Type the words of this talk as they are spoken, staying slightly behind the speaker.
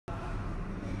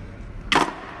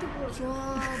Batu.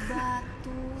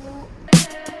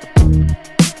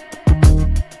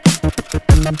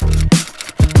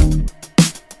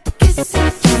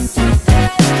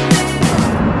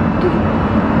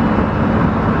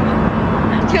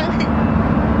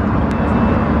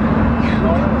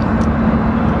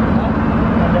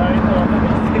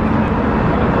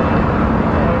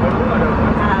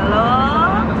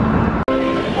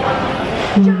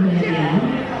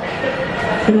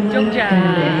 Jogja,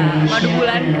 madu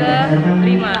bulan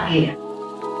ke-5.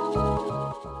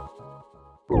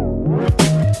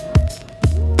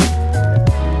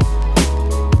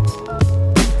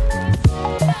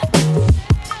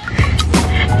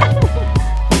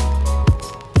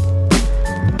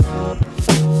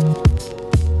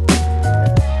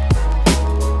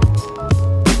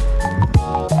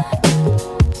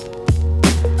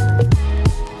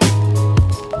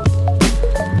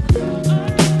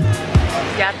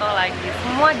 Jatuh lagi,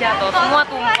 semua jatuh, semua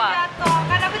tumpah. Jatuh,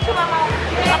 karena aku cuma mau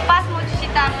lepas, mau cuci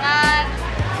tangan.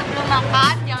 Sebelum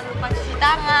makan, jangan lupa cuci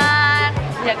tangan.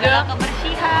 Jaga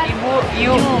kebersihan. Ibu,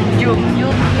 yuk.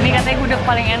 Ini katanya gudeg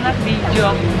paling enak di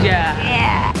Jogja.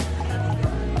 Yeah.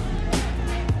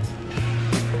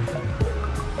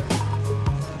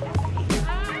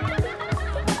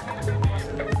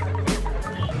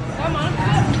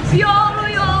 Ya Allah,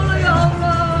 ya Allah, ya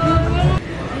Allah.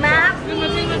 Nabi.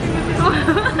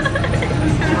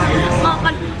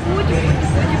 Makan.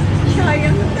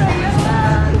 Sayang.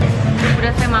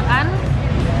 Udah saya makan,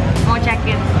 mau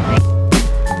check-in.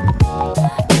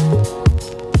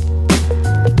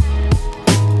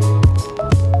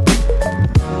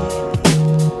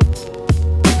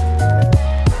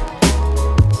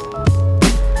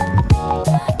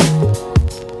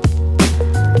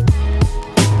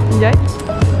 Enjoy.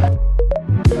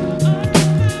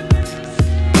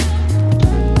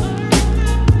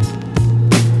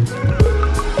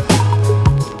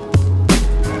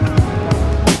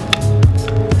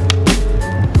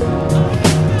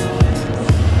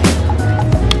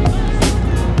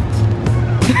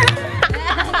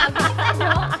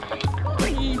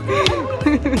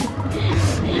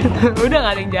 Udah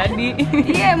gak ada yang jadi.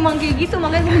 Iya emang kayak gitu,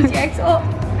 makanya aku benci XO.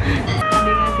 Ada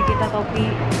yang ngasih kita topi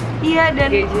Iya dan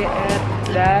GJR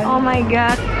dan oh my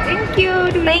god, thank you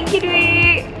Dwi.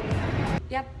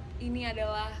 yap, ini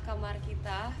adalah kamar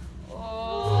kita.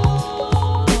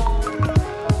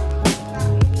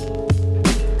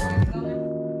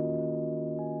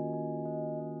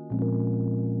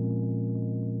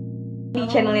 Di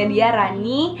channelnya dia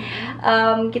Rani,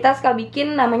 kita suka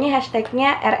bikin namanya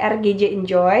hashtagnya RRGJ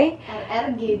Enjoy.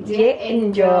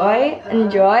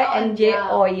 Enjoy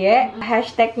NJOY.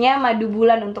 Hashtagnya madu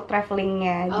bulan untuk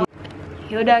travelingnya.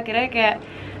 Ya udah akhirnya kayak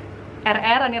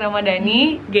RR Rani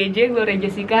Ramadhany, GJ Gloria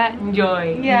Jessica,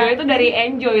 enjoy. Iya. Enjoy itu dari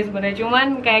enjoy sebenarnya,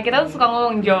 cuman kayak kita tuh suka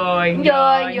ngomong joy.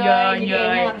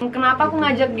 Kenapa aku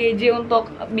ngajak GJ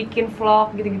untuk bikin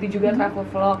vlog gitu-gitu juga, travel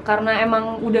vlog? Karena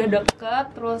emang udah deket,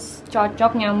 terus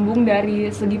cocok, nyambung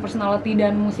dari segi personality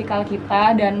dan musikal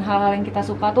kita, dan hal-hal yang kita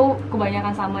suka tuh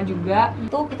kebanyakan sama juga.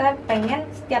 Itu kita pengen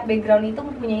setiap background itu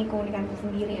mempunyai keunikan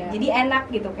tersendiri ya. Jadi enak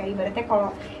gitu, kayak ibaratnya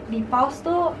kalau di pause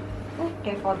tuh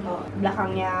kayak foto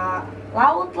belakangnya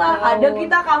laut lah, ada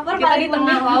kita cover kita di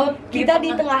tengah laut, kita di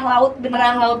tengah laut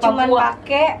beneran, laut cuman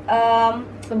pakai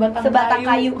sebatang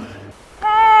kayu.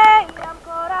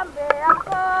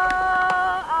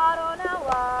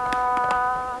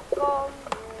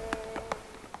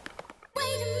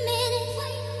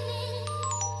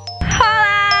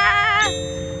 Hola,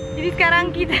 jadi sekarang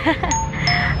kita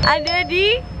ada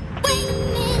di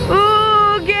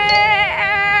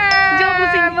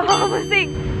musik.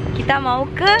 Kita mau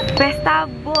ke pesta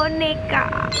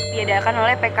boneka diadakan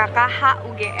oleh PKKH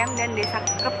UGM dan Desa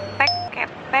Kepek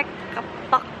Kepek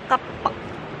Kepek Kepek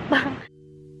Bang.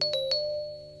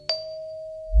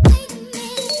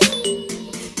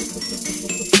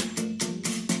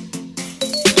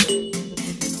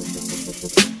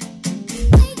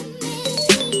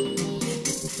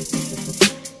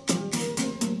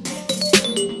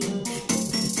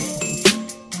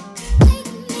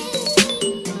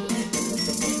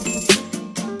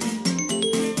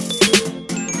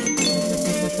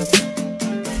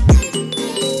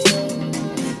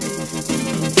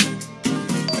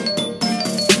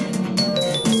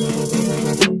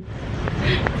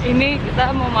 Ini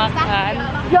kita mau makan.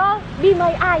 Yo, be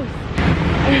my eyes.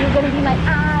 And you're gonna be my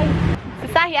eyes.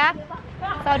 Susah ya?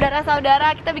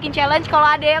 Saudara-saudara, kita bikin challenge. Kalau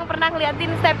ada yang pernah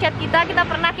ngeliatin Snapchat kita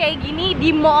pernah kayak gini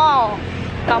di mall.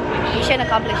 Mission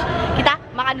accomplished. Kita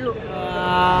makan dulu.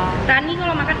 Rani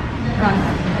kalau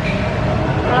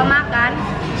makan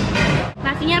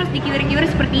nasi nasinya harus dikiwir-kiwir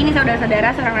seperti ini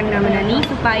saudara-saudara, seorang Rani Ramadhany,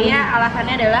 supaya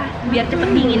alasannya adalah biar cepet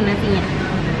dingin nasinya.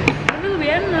 Tapi lebih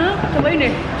enak. Cobain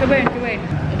deh, cobain.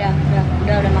 Udah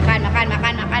makan.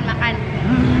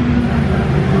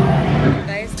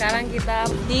 Guys, sekarang kita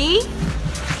Di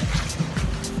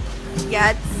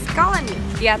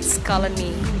Yachts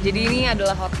Colony. Jadi ini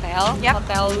adalah hotel,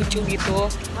 hotel lucu gitu.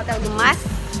 Hotel gemas.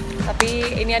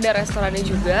 Tapi ini ada restorannya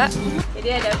juga. Jadi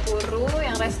ada Puru,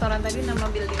 yang restoran tadi nama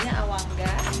buildingnya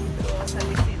Awangga. Terus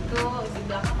habis itu di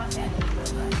belakang masih ada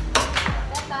juga.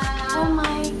 Oh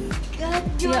my god,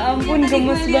 Ya ampun,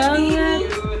 gemes banget.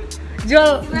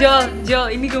 Jol,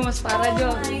 ini gemes parah, Jol.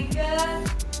 Oh my god.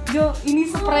 Jol, ini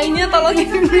spraynya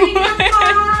tolongin gue.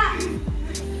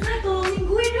 Tolongin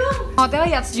gue dong.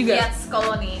 Hotel Yachts juga. Yachts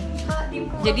Colony.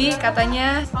 Jadi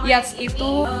katanya Yachts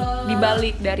itu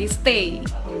dibalik dari stay.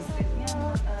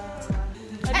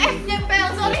 Nyempel,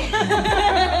 sorry.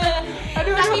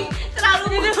 Aduh, terlalu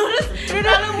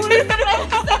mulus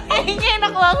kayaknya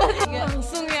enak banget.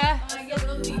 Langsung ya. Lagi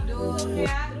belum tidur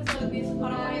ya, terus habis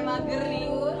orang-orang mager nih.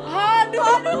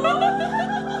 Aduh.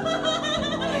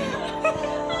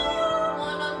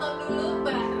 Mau nonton dulu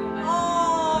baru.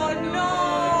 Oh no.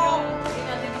 Jadi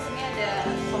nanti di sini ada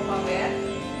sofa bed,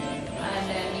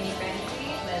 ada mini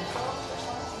pantry, laptop, terus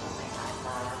naik ke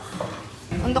atas.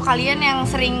 Untuk kalian yang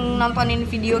sering nontonin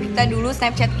video kita dulu,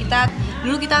 Snapchat kita,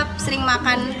 dulu kita sering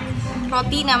makan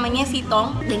roti namanya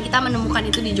sitong dan kita menemukan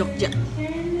itu di Jogja.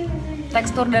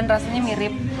 Tekstur dan rasanya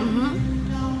mirip.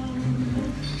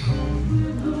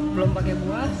 Belum pakai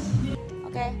buah.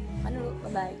 Oke, makan dulu,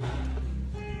 bye-bye.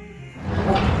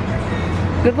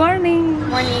 Good morning.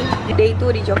 Morning, the day itu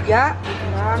di Jogja.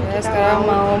 Sekarang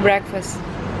mau breakfast.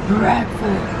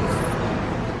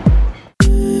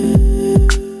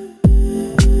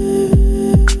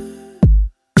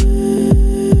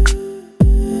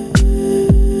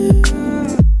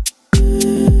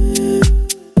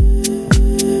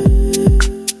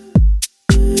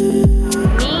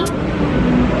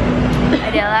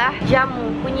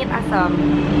 Jamu kunyit asam.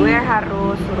 Gue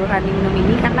harus suruh Rani minum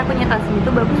ini karena kunyit asam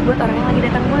itu bagus buat orang yang lagi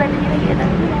datang bulan. Ini lagi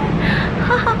datang bulan.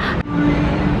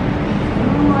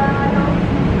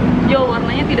 Jo,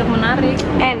 warnanya tidak menarik.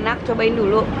 Enak, cobain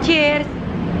dulu. Cheers.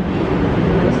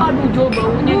 Aduh, Jo,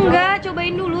 baunya Jo. Enggak,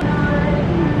 cobain dulu.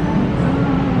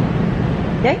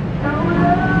 Jai?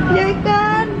 Jai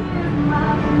kan?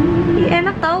 Ih,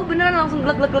 enak tau, beneran langsung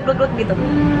glek gitu.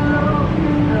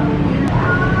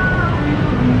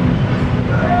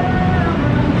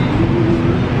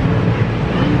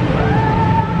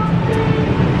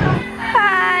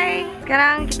 Hai,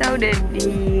 sekarang kita udah di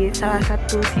salah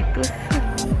satu situs.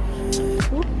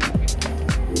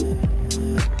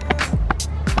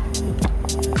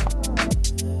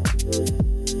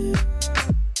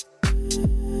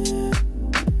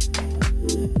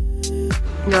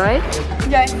 Joy.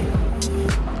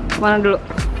 Mana dulu?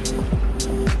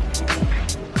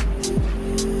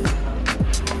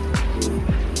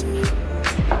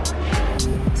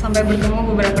 Sampai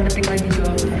bertemu beberapa detik lagi, Jo.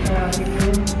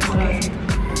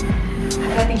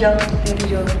 Hati jauh.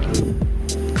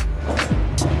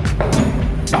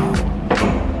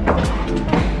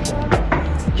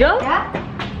 Jo? Ya?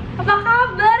 Apa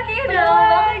kabar? Kayaknya udah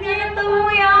lama banget ketemu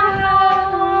ya.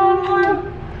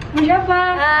 Siapa?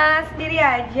 Sendiri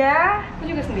aja. Aku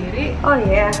juga sendiri. Oh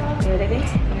iya, ya udah deh.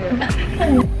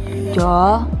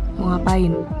 Jo, mau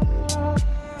ngapain?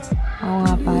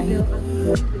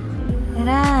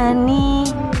 Rani.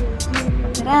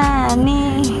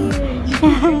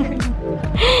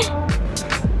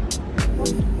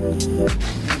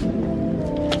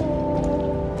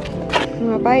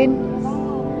 Ngapain?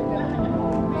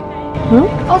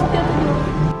 Oh, setiap dulu.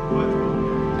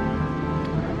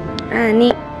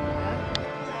 Rani.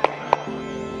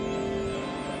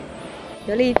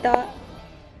 Jolita.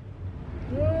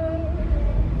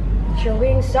 Your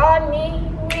wings on me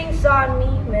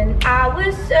when I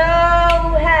was so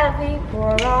heavy.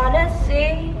 Pour on a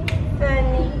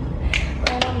symphony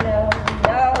when I'm low.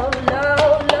 I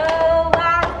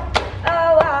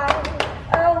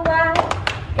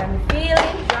got me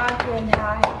feeling drunk and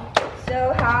high,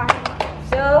 so high.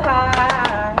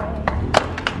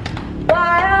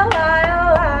 Why,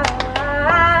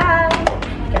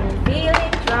 got me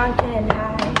feeling drunk and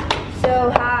high, so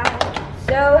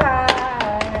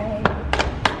high.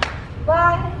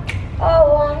 Why, oh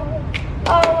why,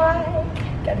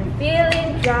 got me feeling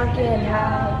drunk and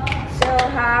high,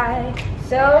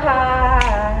 so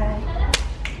high.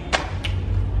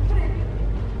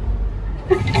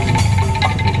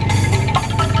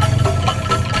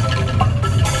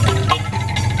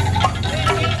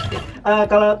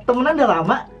 Kalau temenan udah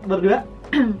lama berdua?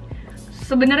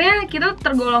 Sebenarnya kita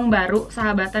tergolong baru,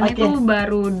 sahabatan itu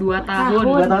baru 2 tahun.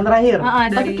 2 tahun terakhir.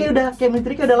 Dari... Tapi kayak udah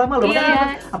chemistry udah lama loh.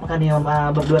 Iya. Apakah nih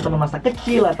berdua teman masa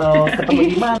kecil atau ketemu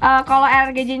di mana? Kalau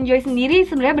RGJ Enjoy sendiri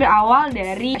sebenarnya berawal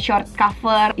dari short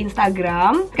cover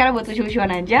Instagram karena buat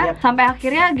lucu-lucuan aja, sampai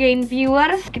akhirnya gain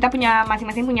viewers. Kita punya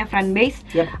masing-masing punya fan base.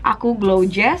 Aku Glow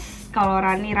Jess, kalau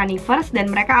Rani First, dan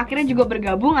mereka akhirnya juga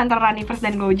bergabung antara Rani First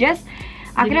dan Glow Jess.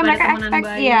 Akhirnya mereka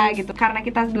expect ya gitu, karena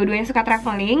kita dua-duanya suka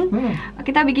traveling,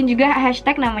 kita bikin juga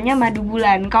hashtag namanya Madu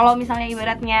Bulan. Kalau misalnya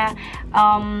ibaratnya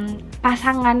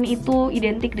pasangan itu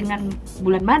identik dengan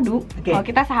bulan madu, kalau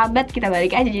kita sahabat kita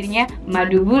balik aja jadinya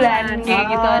Madu Bulan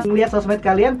kayak gitu. Lihat sosmed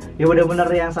kalian ya bener-bener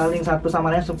yang saling satu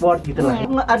sama lain support gitu lah.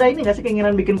 Ada ini nggak sih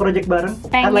keinginan bikin project bareng?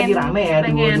 Kan lagi rame ya,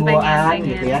 dua-duaan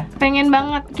gitu ya. Pengen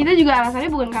banget. Kita juga alasannya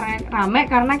bukan karena rame,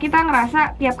 karena kita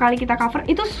ngerasa tiap kali kita cover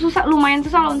itu lumayan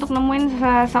susah loh untuk nemuin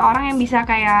seorang yang bisa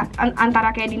kayak antara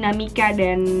kayak dinamika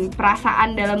dan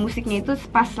perasaan dalam musiknya itu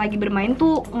pas lagi bermain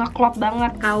tuh ngeklop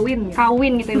banget, kawin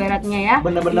gitu ibaratnya ya.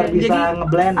 Bener-bener bisa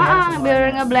ngeblend ya.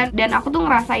 Bener-bener ngeblend. Dan aku tuh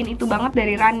ngerasain itu banget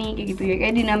dari Rani kayak gitu ya.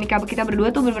 Kayak dinamika kita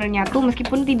berdua tuh bener-bener nyatu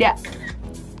meskipun tidak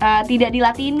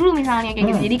dilatihin dulu misalnya kayak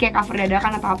gitu. Jadi kayak cover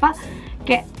dadakan atau apa,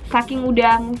 kayak saking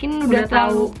mungkin udah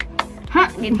tahu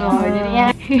gitu.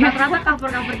 Jadinya rata-rata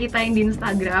cover-cover kita yang di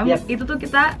Instagram itu tuh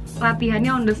kita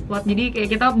latihannya on the spot. Jadi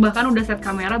kayak kita bahkan udah set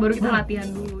kamera baru kita latihan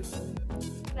dulu.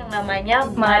 Yang namanya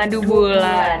Madu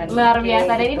Bulan. Luar biasa.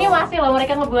 Dan ini masih loh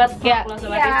mereka ngebuat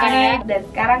ini. Dan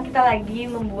sekarang kita lagi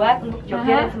membuat untuk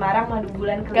Jogja dan Semarang Madu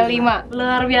Bulan kelima.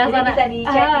 Luar biasa. Jadi bisa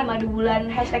dicek di Madu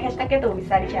Bulan, hashtagnya tuh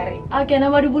bisa dicari. Oke,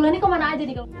 nah Madu Bulan ini kemana aja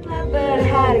nih kalau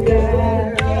berharga?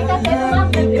 Kita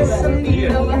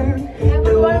yang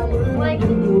kedua mulai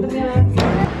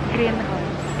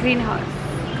greenhouse.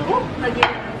 Kamu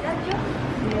bagian aja, Jo?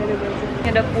 ini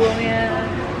ada poolnya.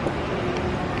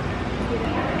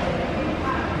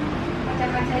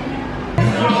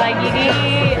 Lagi di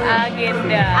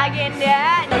agenda.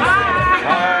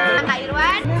 Kak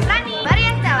Irwan, Rani,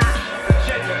 Maria Stella.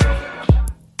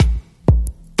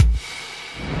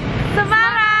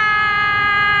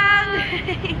 Semarang.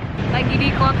 Lagi di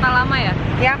kota lama ya?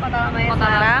 Ya, kota lama ya, Kota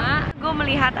Semarang. lama. Gue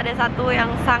melihat ada satu yang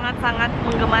sangat-sangat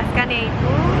menggemaskan, yaitu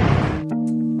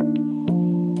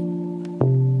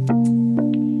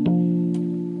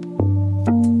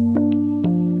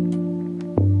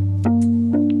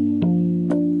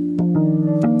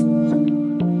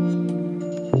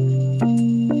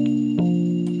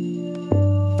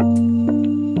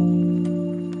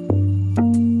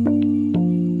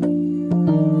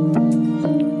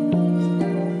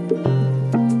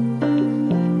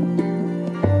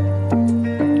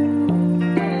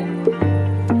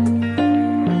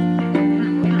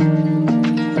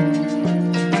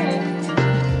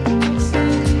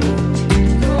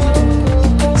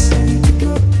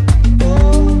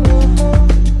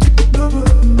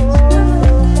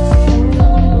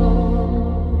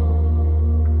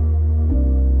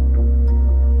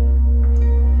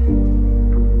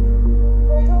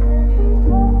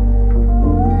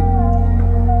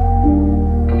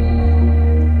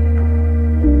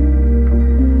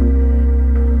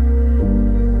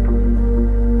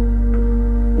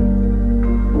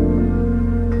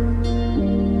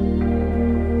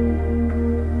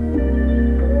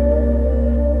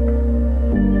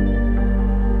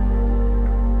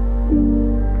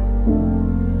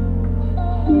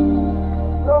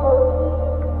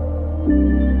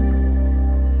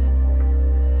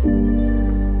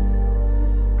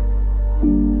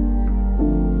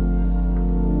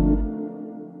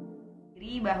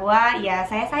bahwa ya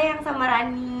saya sayang sama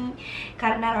Rani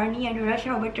karena Rani adalah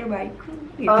sahabat terbaikku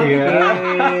gitu.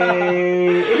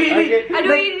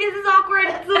 Aduh, ini this is awkward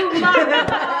sumpah.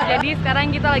 Jadi sekarang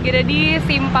kita lagi ada di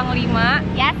Simpang 5.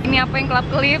 Yes. Ini apa yang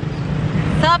kelap-kelip?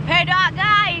 Sepeda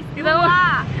guys. Kita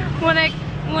mau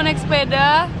naik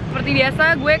sepeda. Seperti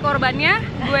biasa gue korbannya,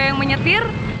 gue yang menyetir.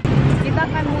 Kita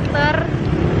akan muter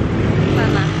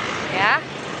sana ya.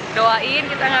 Doain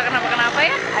kita nggak kenapa-kenapa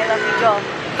ya. I love you, Jo.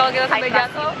 Kalau kita sampai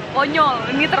jatuh, konyol.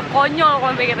 Ini terkonyol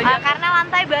kalau sampai kita jatuh. Karena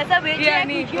lantai basah becek, Iya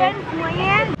nih. hujan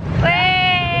semuanya.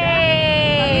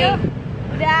 Wey.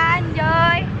 Udah,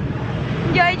 enjoy.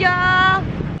 Enjoy, Jo.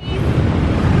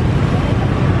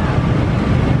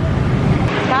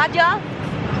 Semangat, Jo.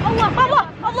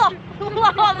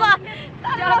 Allah.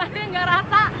 Jalannya nggak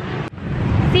rata.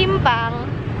 Simpang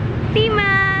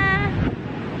 5.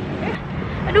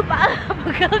 Aduh, Pak,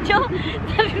 pegel, Jo.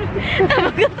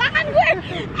 Pegel tangan gue.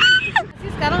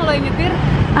 Sekarang lo yang nyetir.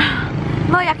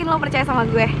 Lo yakin lo percaya sama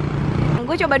gue?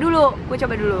 Gue coba dulu.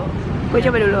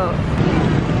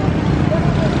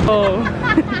 Oh.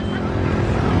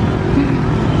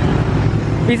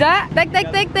 Bisa? Tek.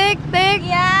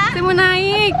 Iya. Saya mau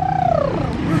naik.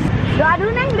 Doa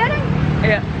dulu Neng, udah Neng.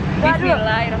 Iya. Doa dulu.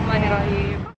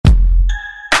 Bismillahirrahmanirrahim.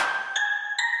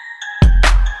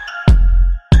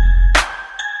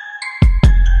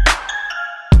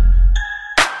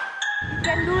 You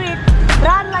can do it.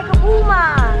 Run like a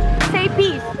puma. Say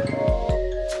peace.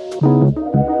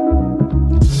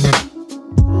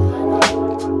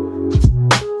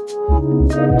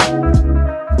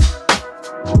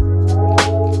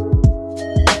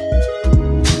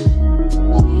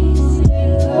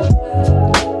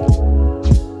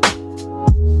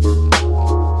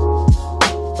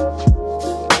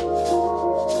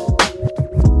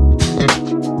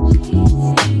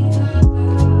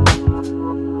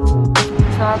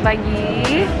 Selamat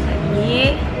pagi.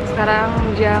 Sekarang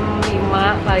jam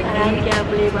 5 pagi. Jam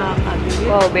 5 pagi.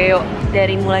 Wow, beo.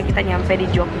 Dari mulai kita nyampe di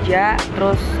Jogja,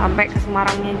 terus sampai ke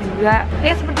Semarangnya juga.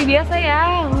 Ya seperti biasa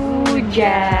ya,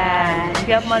 hujan.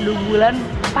 Setiap madu bulan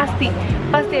pasti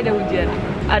ada hujan.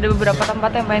 Ada beberapa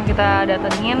tempat yang pengen kita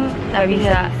datengin, nggak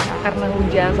bisa karena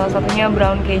hujan. Salah satunya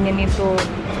Brown Canyon itu.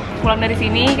 Pulang dari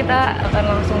sini kita akan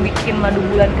langsung bikin madu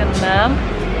bulan ke-6.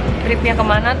 Tripnya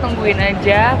kemana tungguin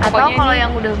aja. Atau Pokoknya kalau ini,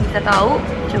 yang udah bisa tahu,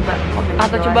 coba komen.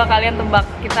 atau coba kalian tebak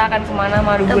kita akan kemana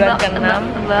madu bulan ke-6.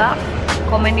 Tebak.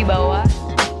 Komen di bawah.